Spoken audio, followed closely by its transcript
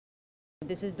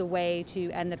this is the way to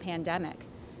end the pandemic.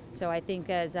 So I think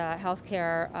as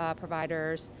healthcare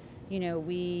providers,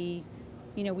 we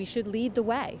should lead the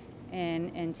way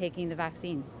in taking the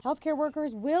vaccine. Healthcare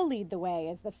workers will lead the way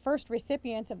as the first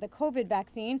recipients of the COVID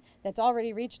vaccine that's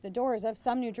already reached the doors of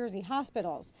some New Jersey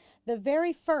hospitals. The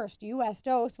very first U.S.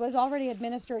 dose was already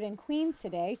administered in Queens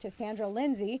today to Sandra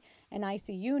Lindsay, an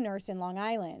ICU nurse in Long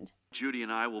Island. Judy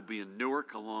and I will be in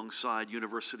Newark alongside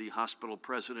University Hospital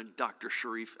President Dr.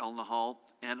 Sharif El-Nahal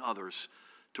and others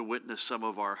to witness some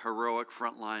of our heroic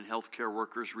frontline healthcare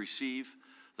workers receive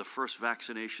the first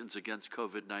vaccinations against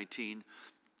COVID-19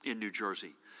 in New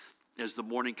Jersey. As the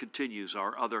morning continues,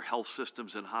 our other health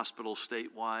systems and hospitals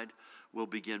statewide will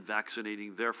begin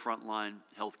vaccinating their frontline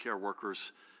healthcare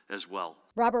workers as well.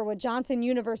 Robert Wood Johnson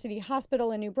University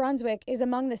Hospital in New Brunswick is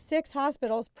among the 6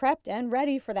 hospitals prepped and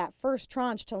ready for that first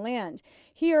tranche to land.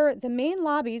 Here, the main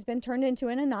lobby's been turned into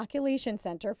an inoculation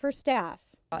center for staff.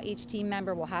 Each team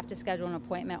member will have to schedule an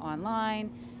appointment online.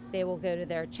 They will go to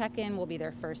their check-in, will be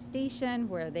their first station,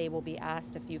 where they will be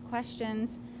asked a few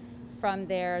questions. From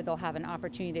there, they'll have an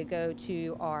opportunity to go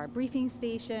to our briefing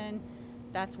station.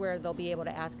 That's where they'll be able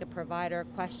to ask a provider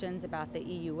questions about the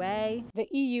EUA. The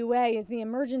EUA is the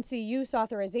emergency use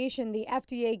authorization the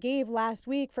FDA gave last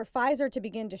week for Pfizer to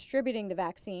begin distributing the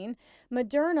vaccine.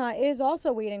 Moderna is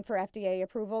also waiting for FDA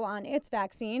approval on its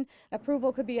vaccine.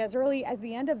 Approval could be as early as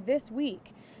the end of this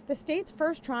week. The state's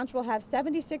first tranche will have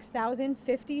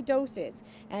 76,050 doses,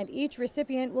 and each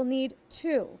recipient will need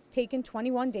 2, taken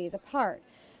 21 days apart.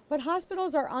 But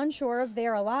hospitals are unsure of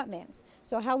their allotments.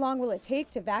 So how long will it take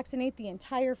to vaccinate the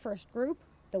entire first group,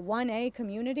 the 1A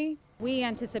community? We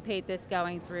anticipate this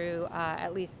going through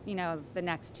at least, the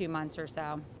next 2 months or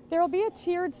so. There will be a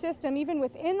tiered system even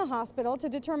within the hospital to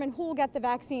determine who will get the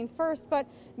vaccine first, but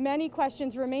many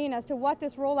questions remain as to what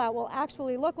this rollout will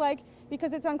actually look like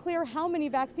because it's unclear how many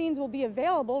vaccines will be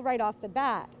available right off the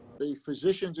bat. The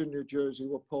physicians in New Jersey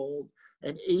were polled,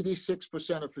 and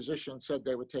 86% of physicians said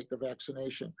they would take the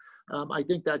vaccination. I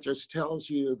think that just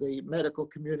tells you the medical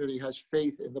community has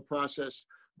faith in the process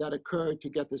that occurred to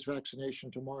get this vaccination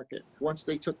to market. Once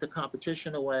they took the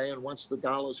competition away and once the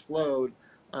dollars flowed,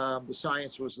 the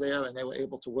science was there and they were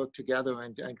able to work together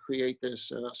and create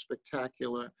this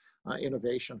spectacular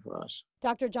innovation for us.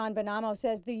 Dr. John Bonamo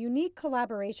says the unique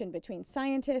collaboration between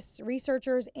scientists,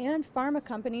 researchers, and pharma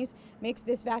companies makes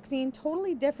this vaccine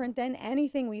totally different than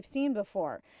anything we've seen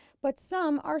before. But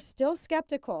some are still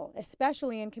skeptical,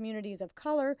 especially in communities of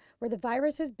color where the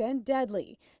virus has been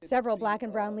deadly. Several black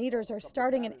and brown leaders are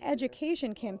starting an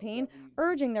education campaign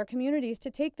urging their communities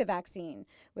to take the vaccine,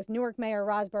 with Newark Mayor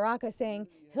Ras Baraka saying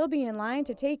he'll be in line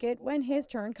to take it when his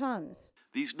turn comes.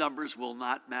 These numbers will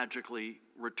not magically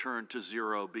return to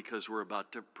zero because we're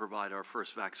about to provide our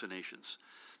first vaccinations.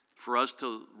 For us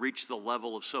to reach the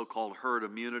level of so-called herd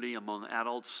immunity among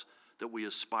adults that we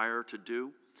aspire to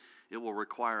do, it will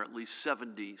require at least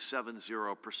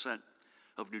 70%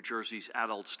 of New Jersey's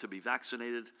adults to be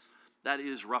vaccinated. That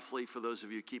is roughly, for those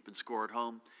of you keeping score at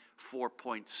home,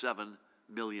 4.7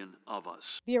 million of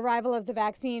us. The arrival of the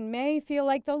vaccine may feel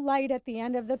like the light at the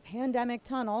end of the pandemic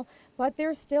tunnel, but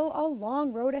there's still a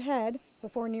long road ahead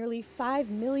before nearly 5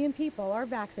 million people are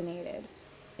vaccinated.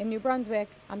 In New Brunswick,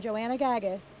 I'm Joanna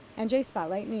Gagis, NJ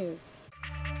Spotlight News.